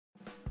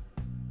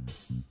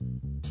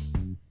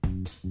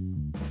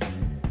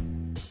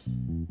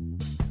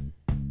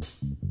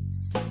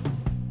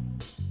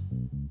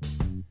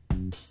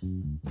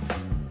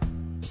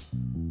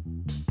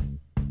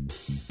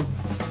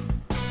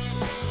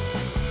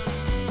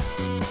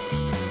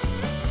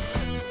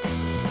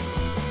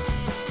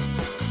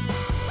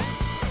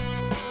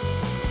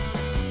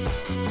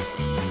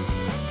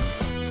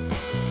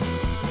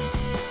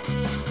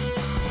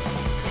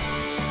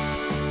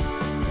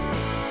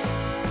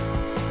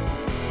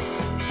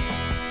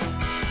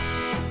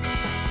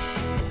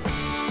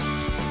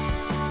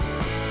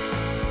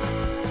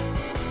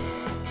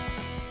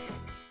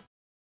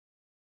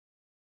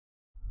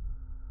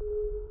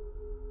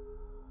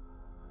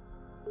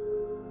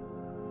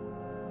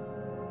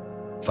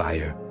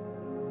Fire,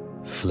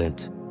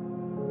 flint,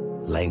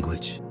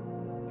 language,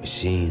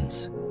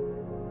 machines.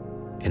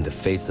 In the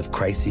face of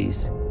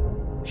crises,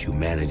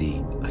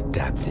 humanity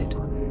adapted.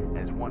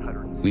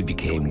 We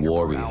became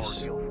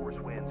warriors,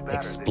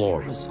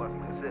 explorers,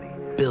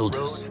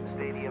 builders,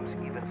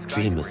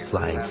 dreamers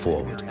flying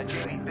forward,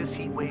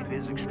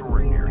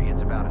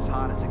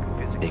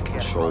 in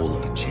control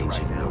of a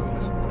changing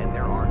world.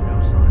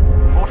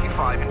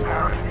 45 in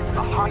Paris,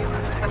 the highest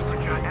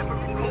temperature ever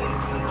recorded.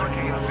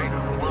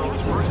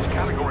 Worst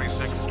Category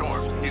 6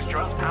 storm is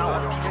just now.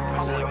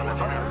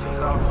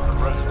 The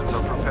residents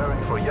are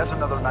preparing for yet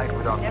another night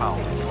without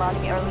power.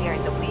 Flooding earlier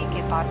in the week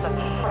in parts of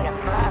Inilah and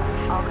perhaps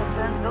all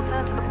concerns will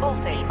turn to the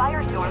Baltic.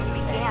 Firestorms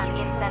began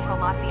in central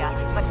Latvia,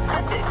 but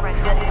quickly spread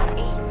to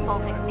 8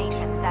 Baltic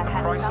nations that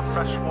had The price of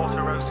fresh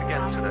water rose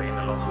again today in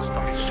the London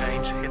Stock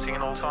Exchange, hitting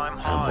an all-time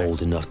high. I'm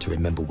old enough to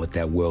remember what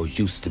that world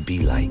used to be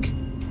like.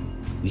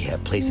 We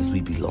had places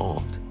we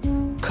belonged,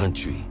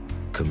 country,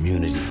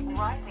 community,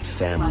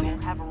 family.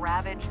 Have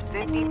ravaged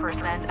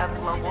 50% of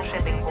global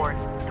shipping ports,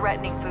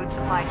 threatening food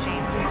supply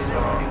chains.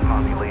 The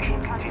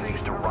population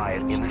continues to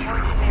riot in the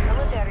streets.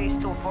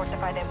 Militaries to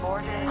fortify their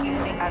borders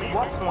using... At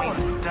what point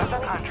does a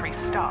country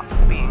stop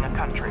being a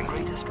country?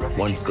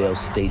 One failed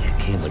state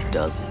became a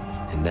dozen,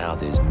 and now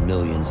there's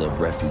millions of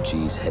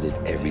refugees headed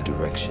every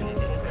direction,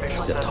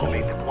 except home.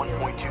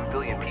 1.2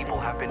 billion people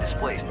have been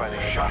displaced by the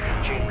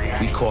shocking chain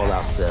reaction. We call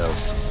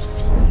ourselves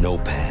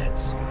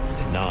nomads,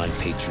 the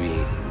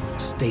non-patriotic,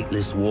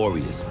 stateless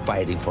warriors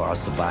fighting for our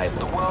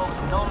survival. The world's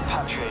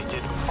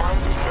non-patrioted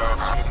finds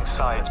itself using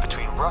sides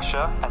between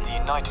Russia and the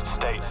United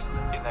States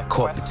in their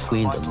Caught quest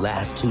between for the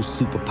last two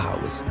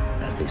superpowers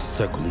as they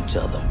circle each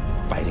other,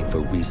 fighting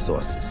for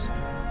resources,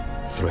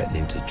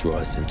 threatening to draw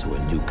us into a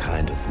new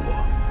kind of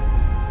war.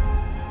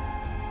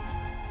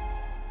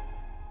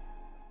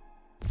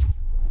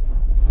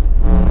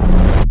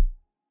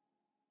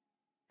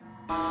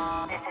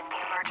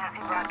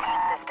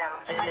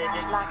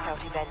 Blackout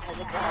event has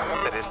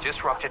occurred. That has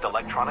disrupted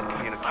electronic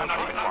communication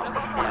across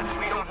the planet.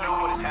 We don't know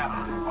what has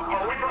happened.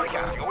 Are we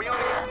broadcasting? Are we on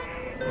air?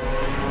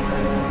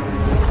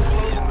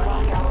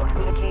 Blackout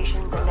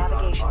communications and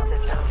navigation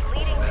systems,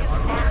 leading to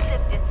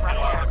massive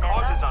disruption.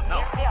 Cause is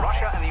unknown.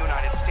 Russia and the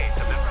United States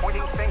have been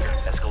pointing fingers,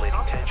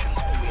 escalating tensions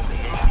between the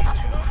nations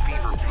to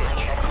fever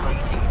pitch.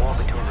 The war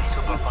between the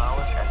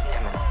superpowers is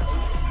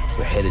imminent.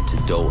 We're headed to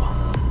Doha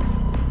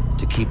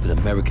to keep an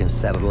American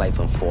satellite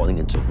from falling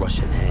into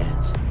Russian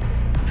hands.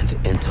 And the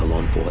intel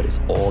on board is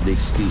all the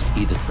excuse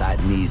either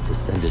side needs to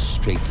send us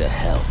straight to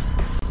hell.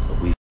 But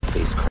we've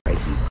faced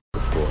crises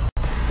before.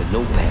 The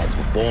nomads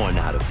were born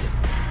out of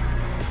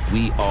it.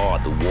 We are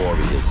the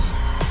warriors.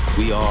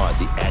 We are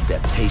the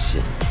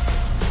adaptation.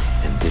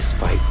 And this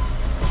fight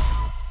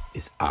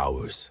is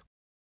ours.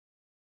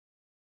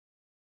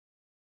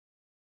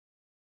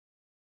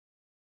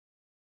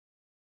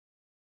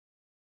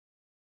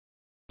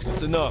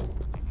 It's enough.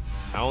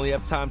 I only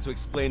have time to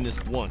explain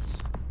this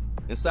once.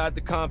 Inside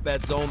the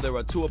combat zone, there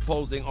are two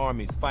opposing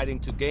armies fighting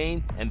to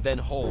gain and then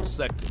hold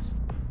sectors.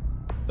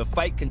 The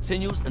fight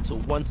continues until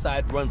one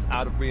side runs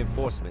out of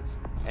reinforcements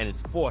and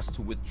is forced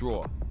to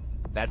withdraw.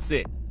 That's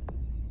it.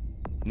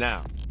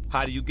 Now,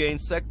 how do you gain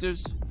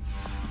sectors?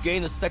 You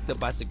gain a sector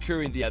by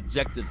securing the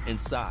objectives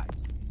inside.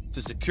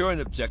 To secure an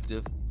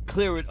objective,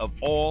 clear it of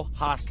all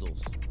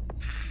hostiles.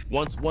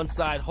 Once one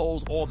side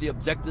holds all the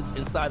objectives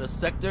inside a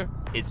sector,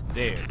 it's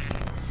theirs.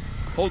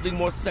 Holding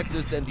more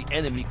sectors than the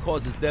enemy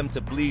causes them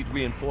to bleed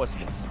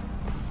reinforcements.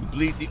 You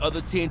bleed the other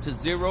team to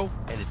zero,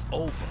 and it's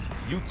over.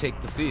 You take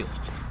the field.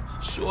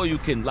 Sure, you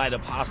can light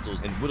up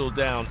hostiles and whittle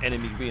down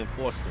enemy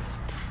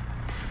reinforcements,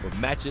 but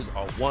matches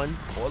are won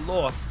or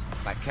lost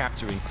by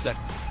capturing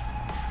sectors.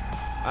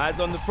 Eyes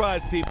on the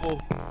prize,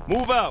 people.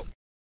 Move out!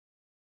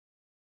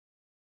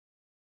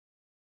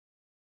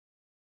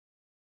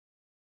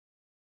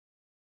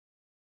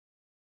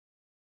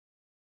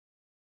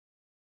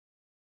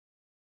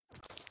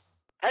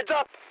 Heads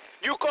up!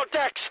 New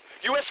contacts!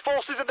 U.S.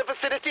 forces in the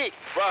vicinity!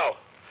 Wow.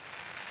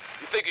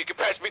 You think you can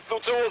pass me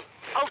through to him?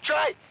 I'll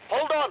try!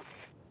 Hold on!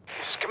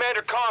 This is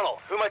Commander Connell.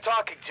 Who am I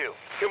talking to?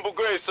 Kimball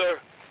Gray, sir.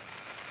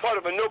 Part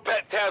of a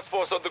NOPAT task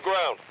force on the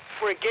ground.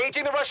 We're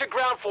engaging the Russian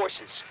ground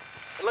forces.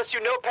 Unless you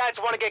nopads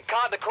want to get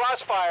caught in the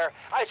crossfire,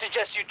 I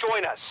suggest you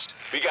join us.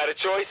 We got a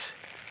choice?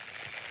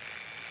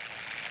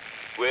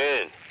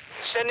 When?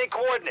 Sending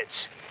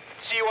coordinates.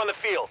 See you on the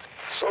field.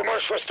 So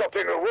much for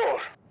stopping a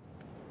war.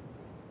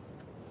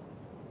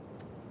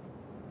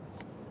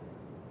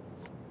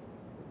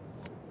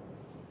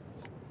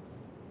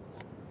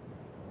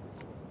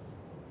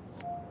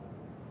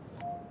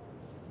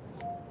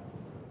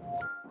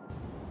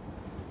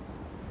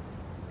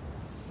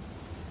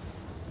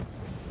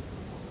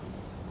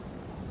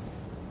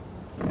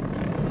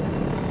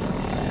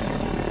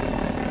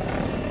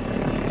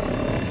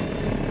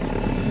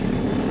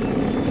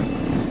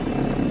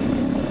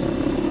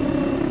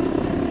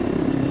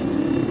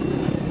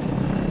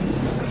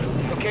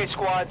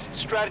 Squads,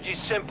 strategy's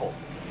simple.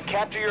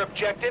 Capture your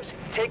objectives,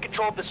 take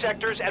control of the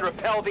sectors, and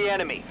repel the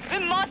enemy. We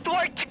must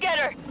work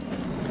together!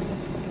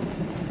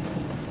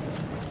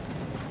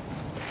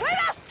 We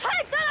must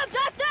take that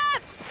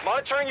objective!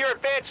 Monitoring your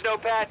advance,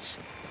 no-pats.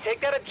 Take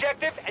that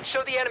objective and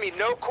show the enemy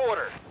no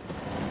quarter.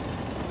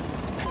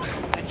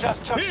 They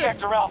just took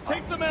Sector Alpha.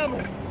 Take some ammo!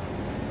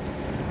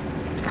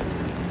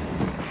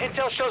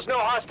 Intel shows no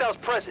hostiles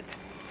present.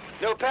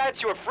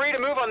 No-pats, you are free to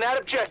move on that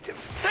objective.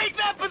 Take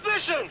that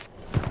position!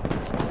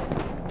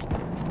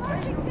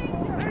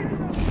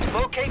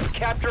 Locate and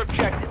capture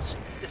objectives.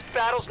 This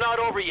battle's not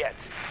over yet.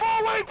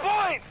 Forward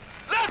point!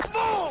 Let's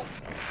move!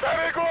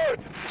 Very good!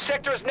 The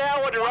sector is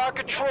now under our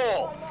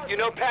control. You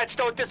know Pats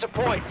don't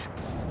disappoint.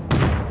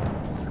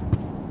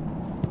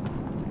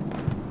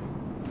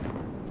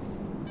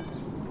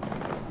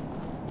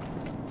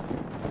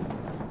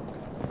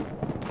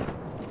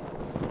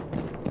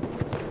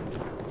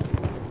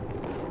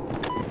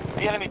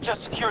 The enemy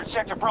just secured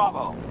Sector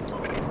Bravo.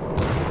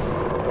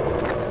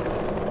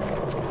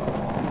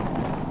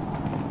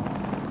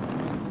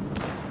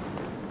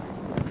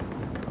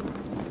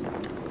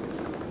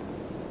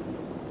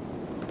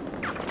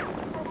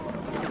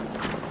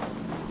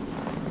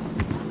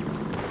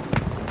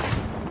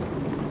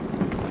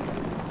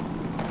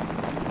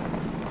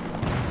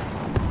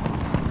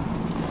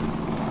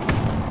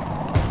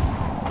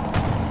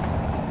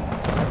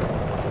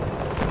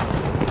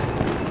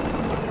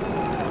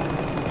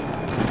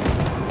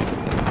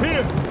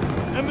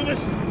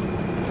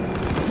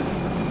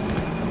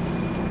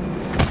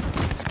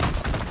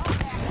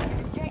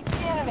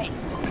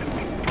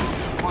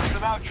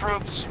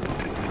 Troops.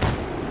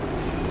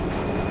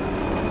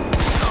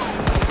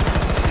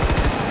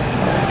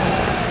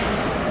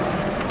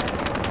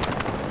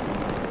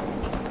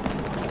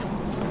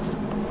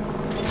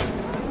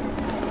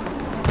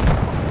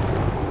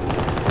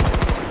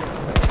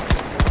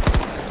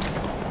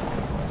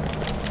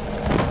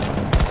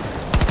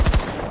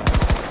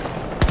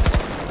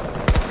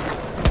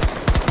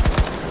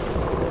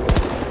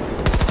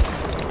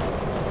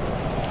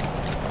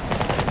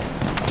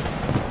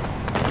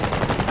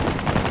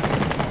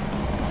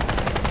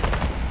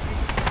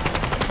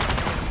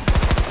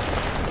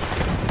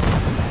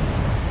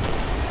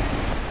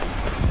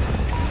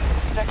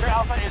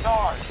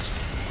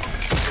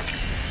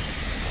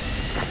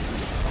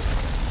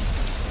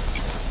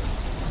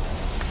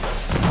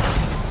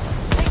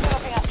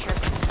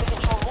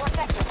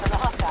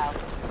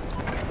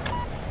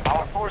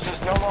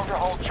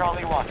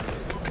 Charlie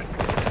 1.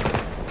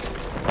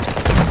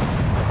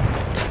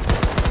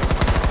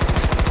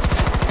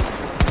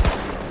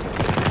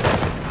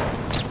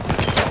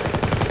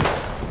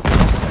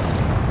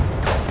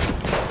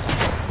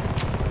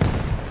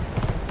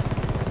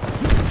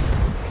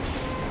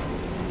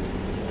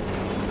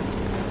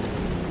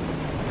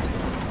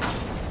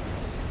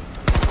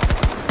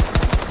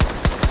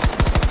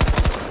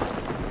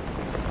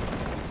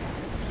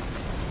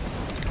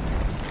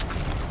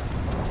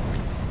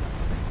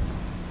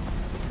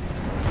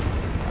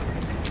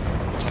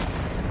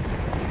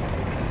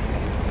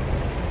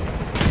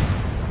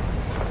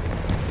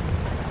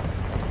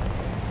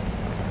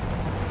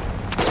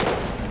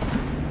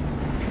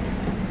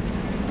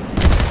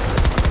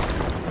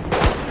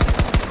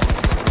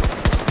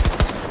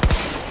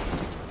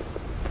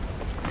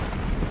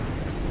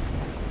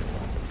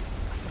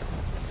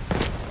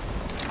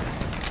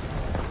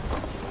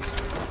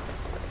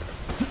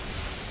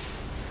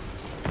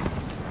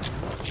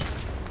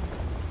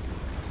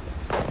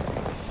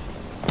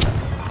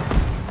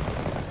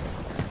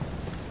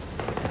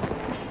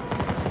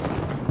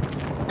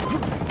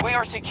 We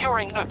are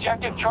securing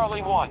Objective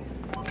Charlie 1.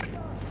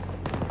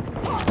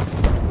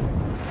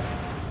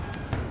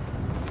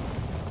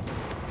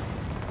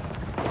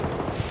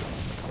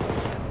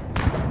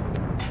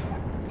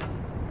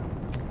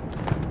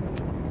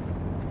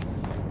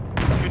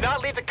 Do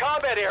not leave the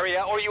combat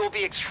area or you will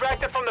be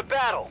extracted from the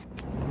battle.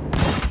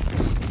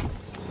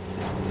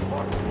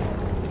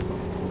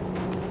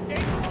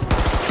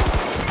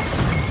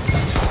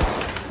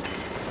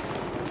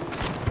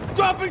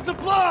 Dropping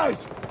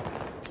supplies!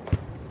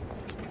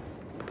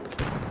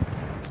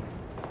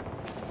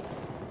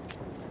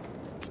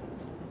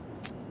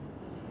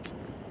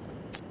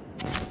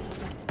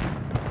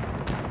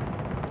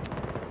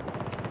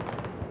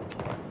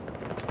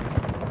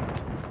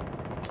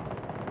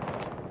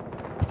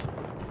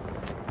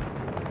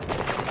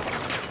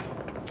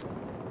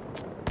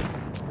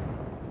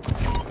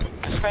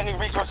 spending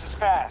resources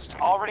fast.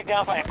 Already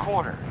down by a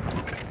quarter.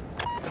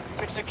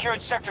 We've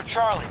secured Sector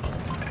Charlie.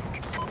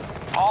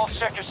 All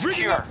sectors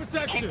secure.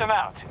 Keep them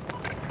out.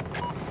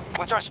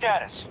 What's our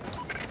status?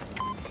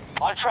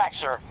 On track,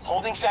 sir.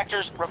 Holding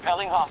sectors,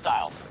 repelling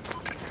hostiles.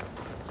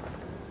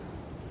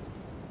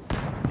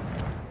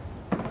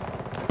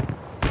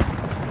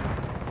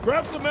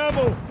 Grab some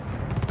ammo!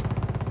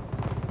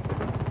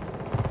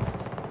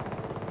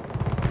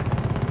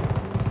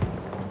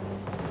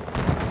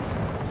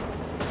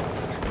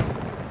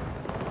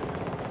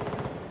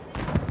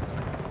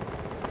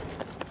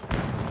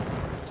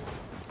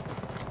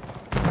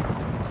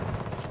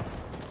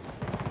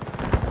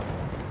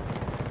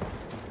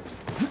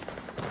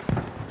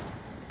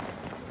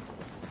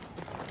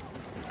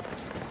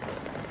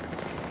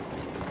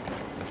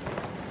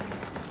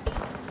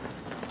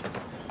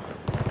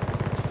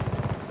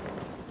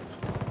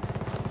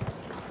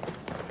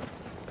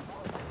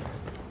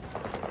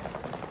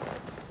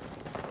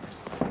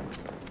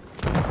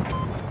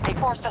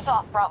 Forced us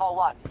off, Bravo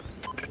 1.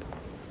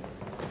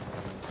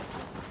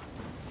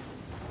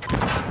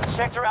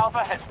 Sector Alpha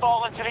has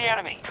fallen to the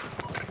enemy.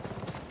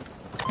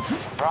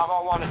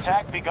 Bravo 1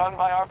 attack begun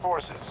by our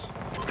forces.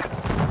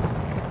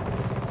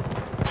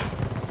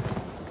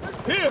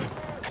 Here!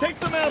 Take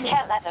some ammo!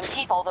 Can't let them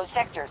keep all those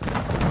sectors.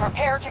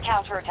 Prepare to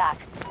counterattack.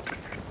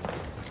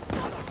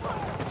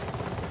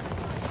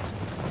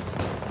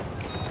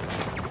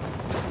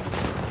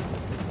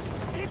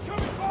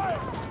 Incoming fire!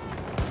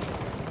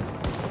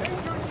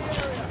 Danger in the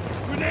area!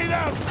 Grenade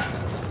out!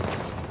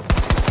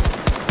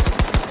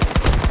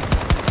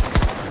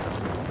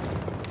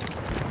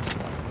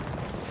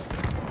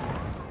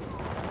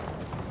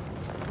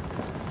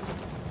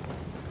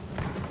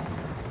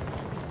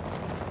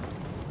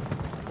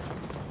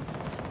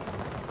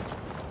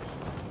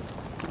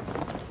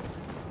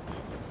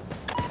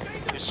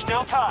 There's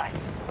still time,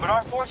 but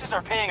our forces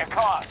are paying a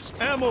cost.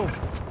 Ammo!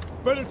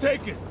 Better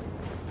take it!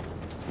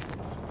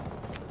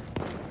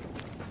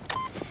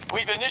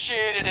 We've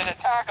initiated an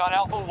attack on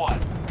Alpha 1.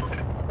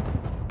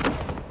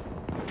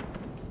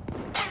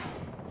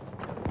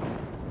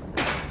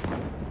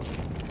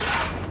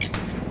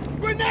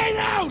 Grenade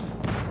out!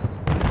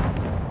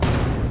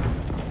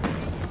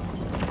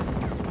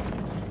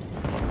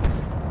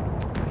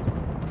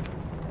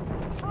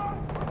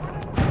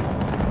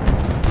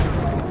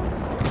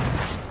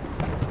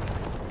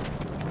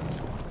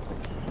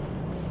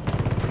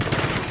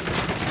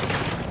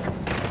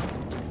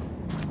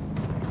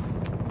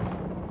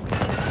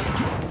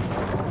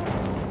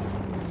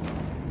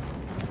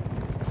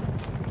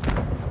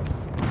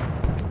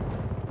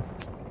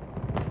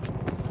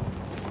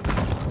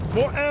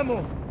 More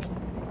ammo!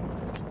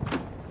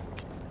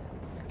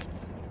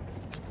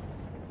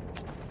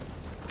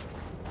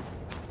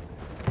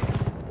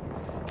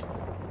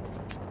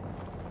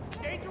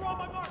 Danger on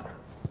my marker!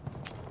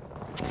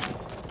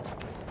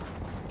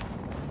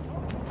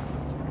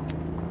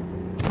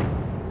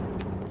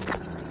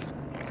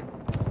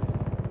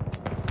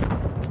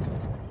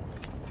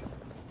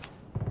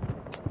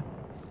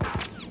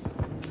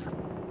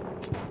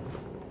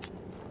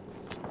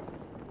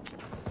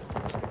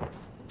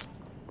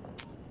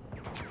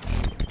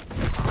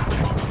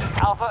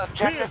 Alpha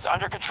objectives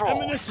under control.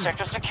 Ammunition.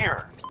 Sector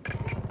secure.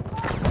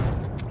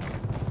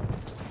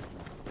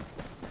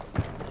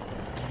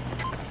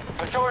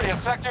 Majority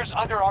of sectors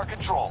under our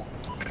control.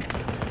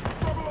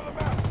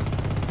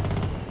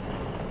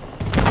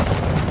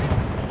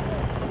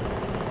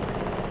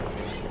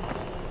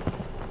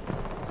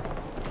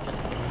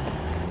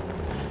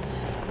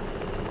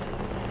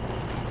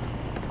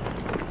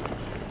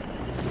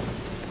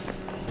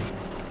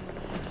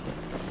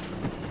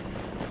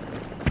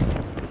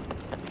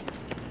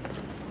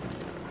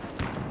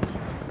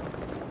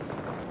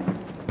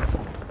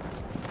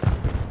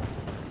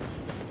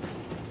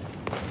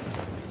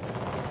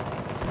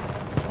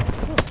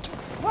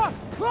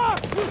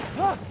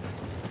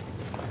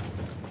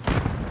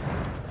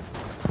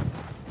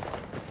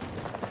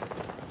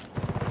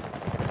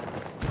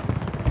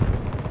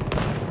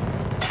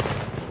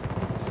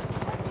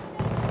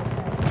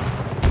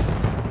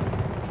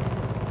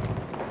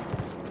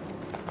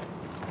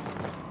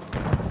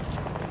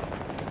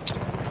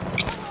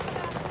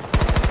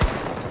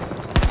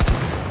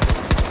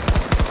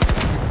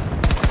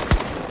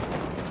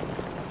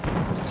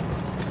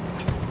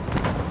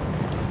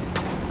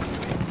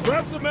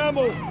 Grab some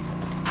ammo!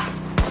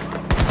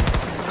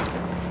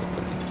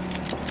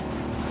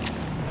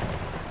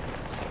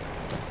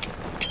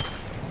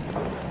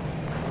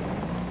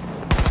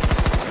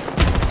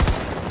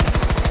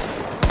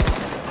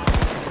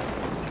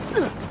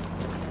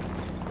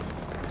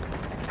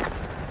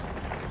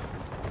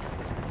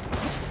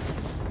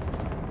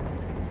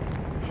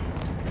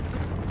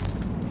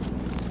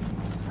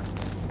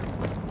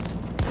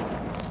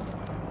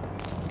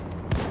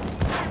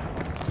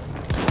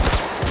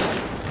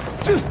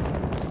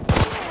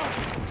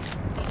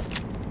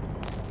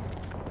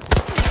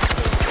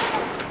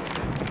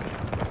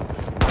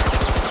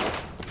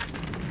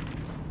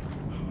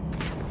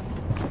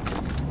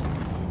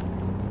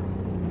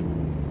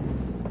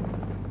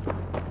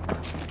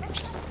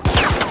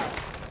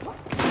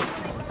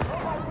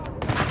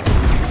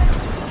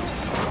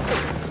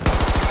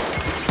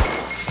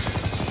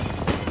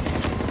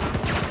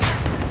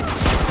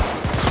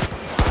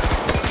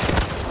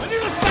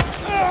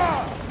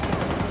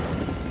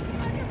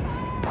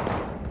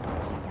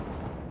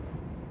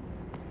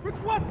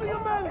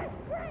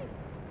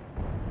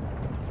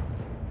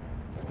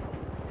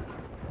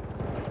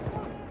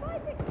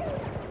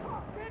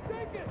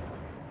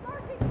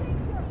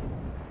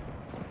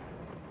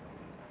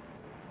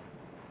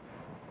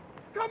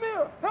 Come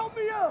here! Help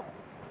me out!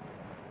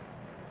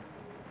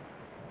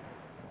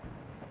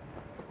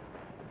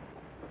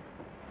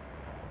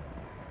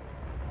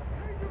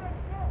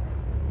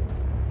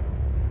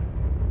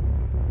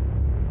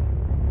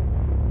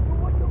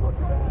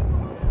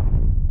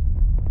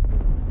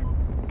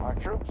 Our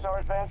troops are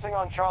advancing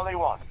on Charlie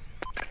 1.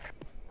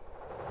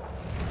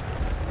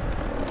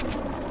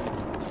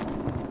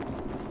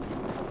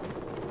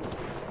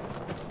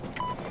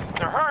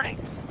 They're hurting.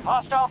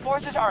 Hostile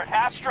forces are at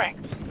half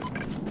strength.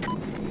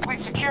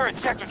 We've secured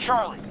Sector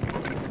Charlie.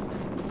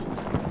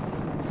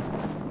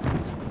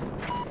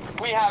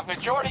 We have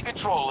majority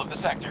control of the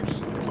sectors.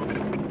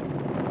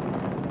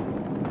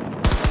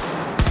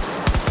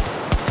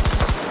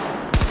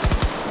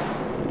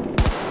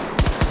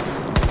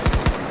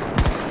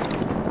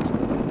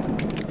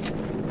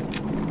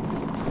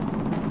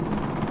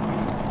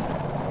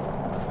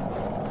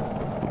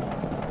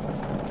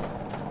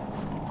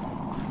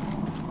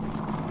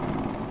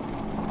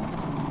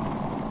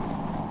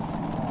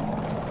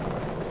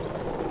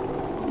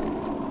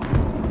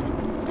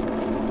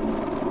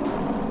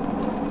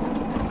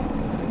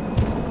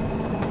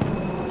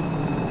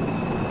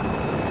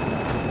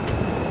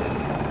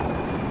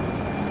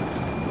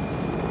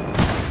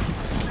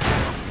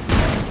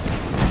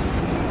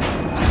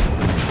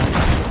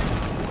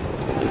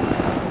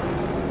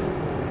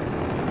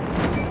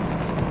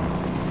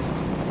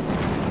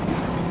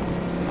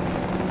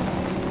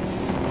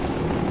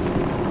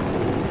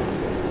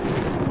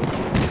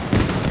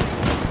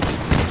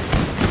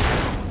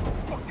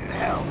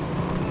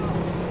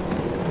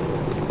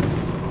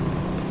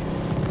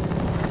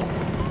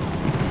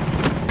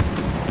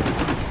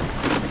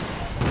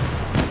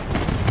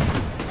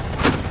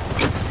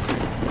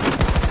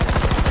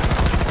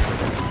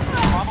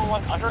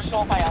 Under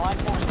assault by Allied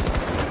forces.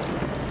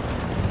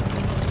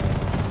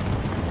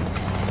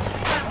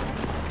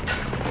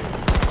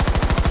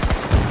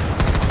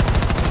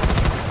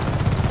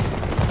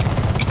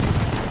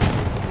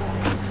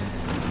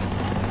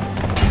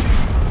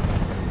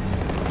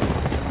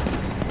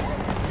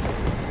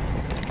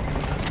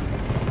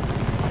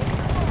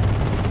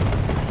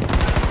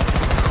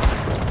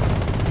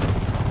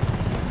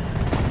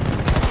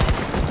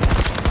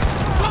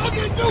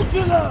 Target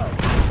neutralized!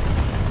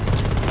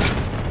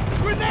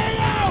 Grenade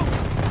out!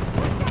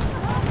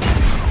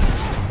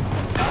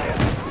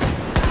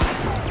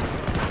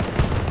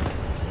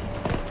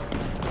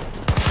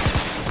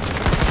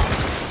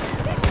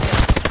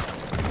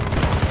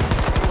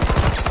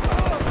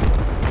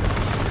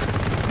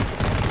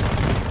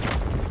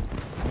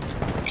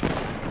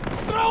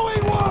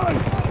 Throwing one!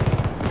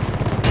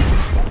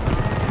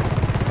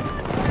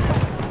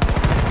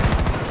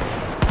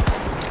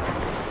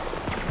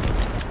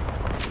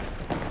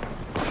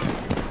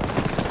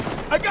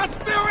 I got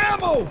spare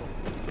ammo!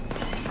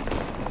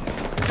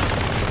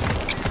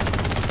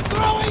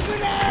 Throwing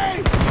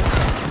grenade!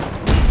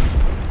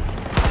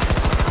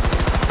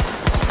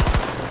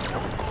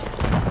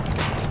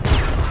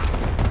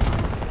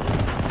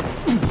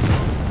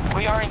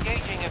 We are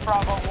engaging at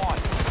Bravo 1.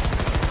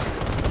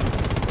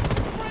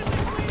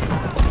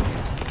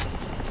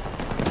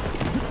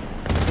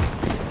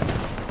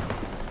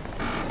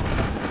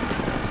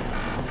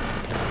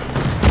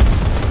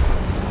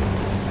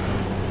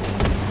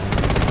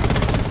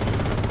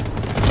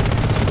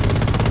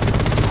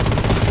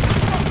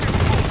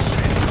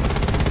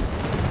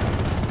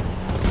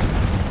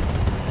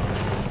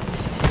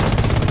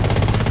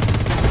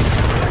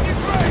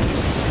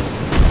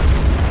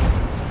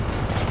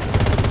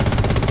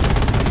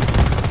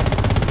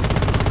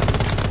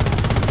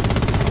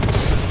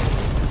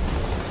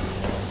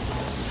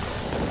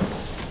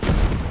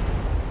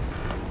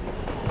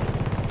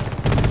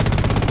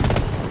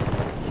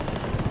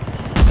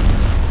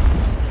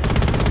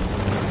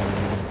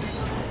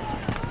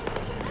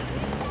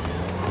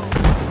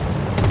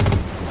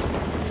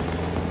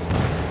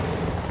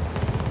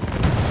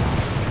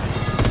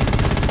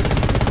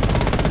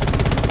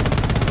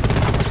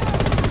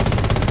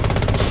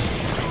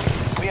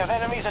 We have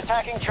enemies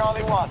attacking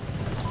Charlie 1.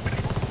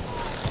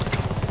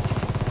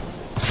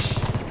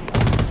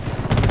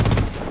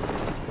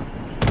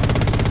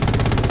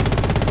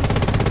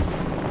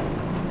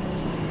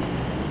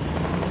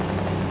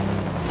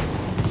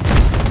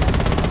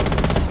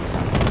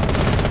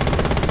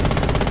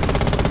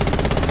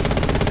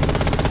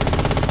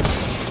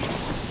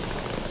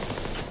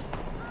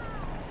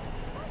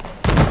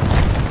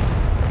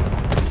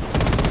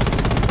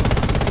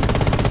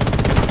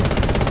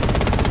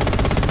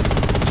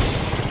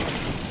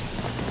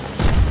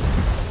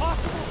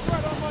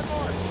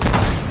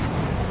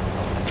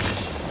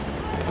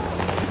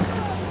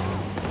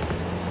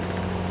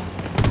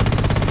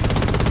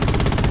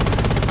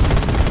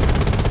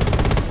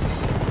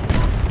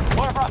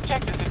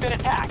 Objectives have been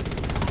attacked.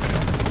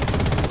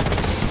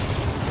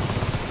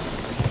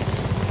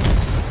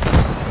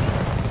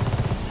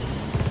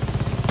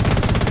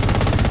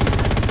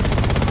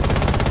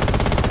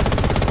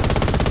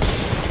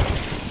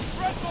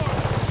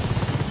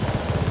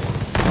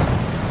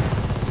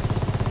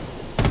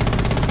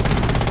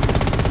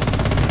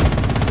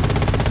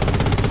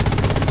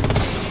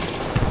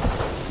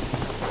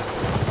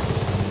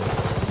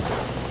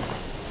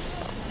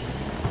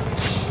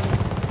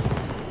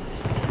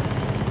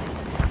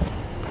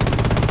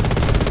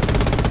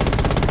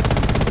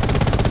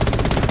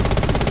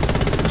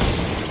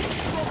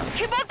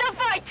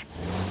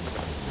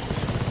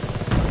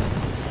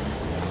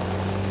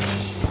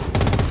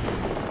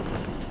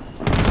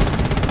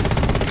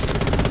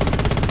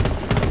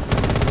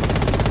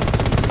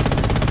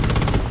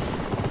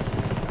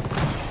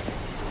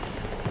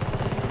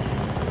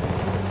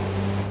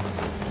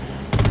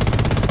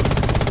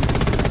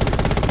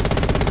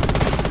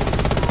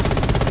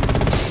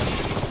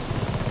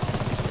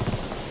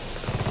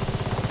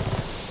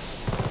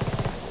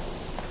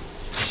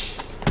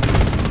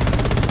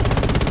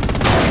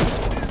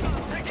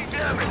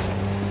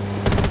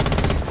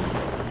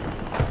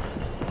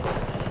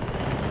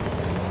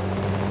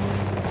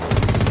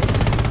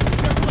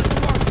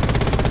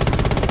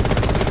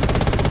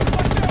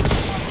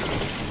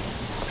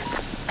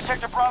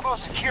 Bravo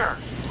secure.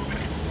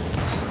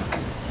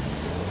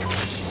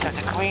 That's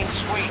a clean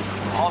sweep.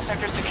 All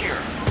sectors secure.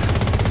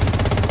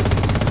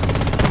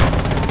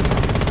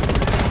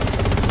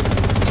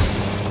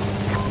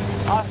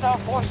 Hostile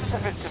forces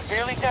have been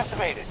severely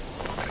decimated.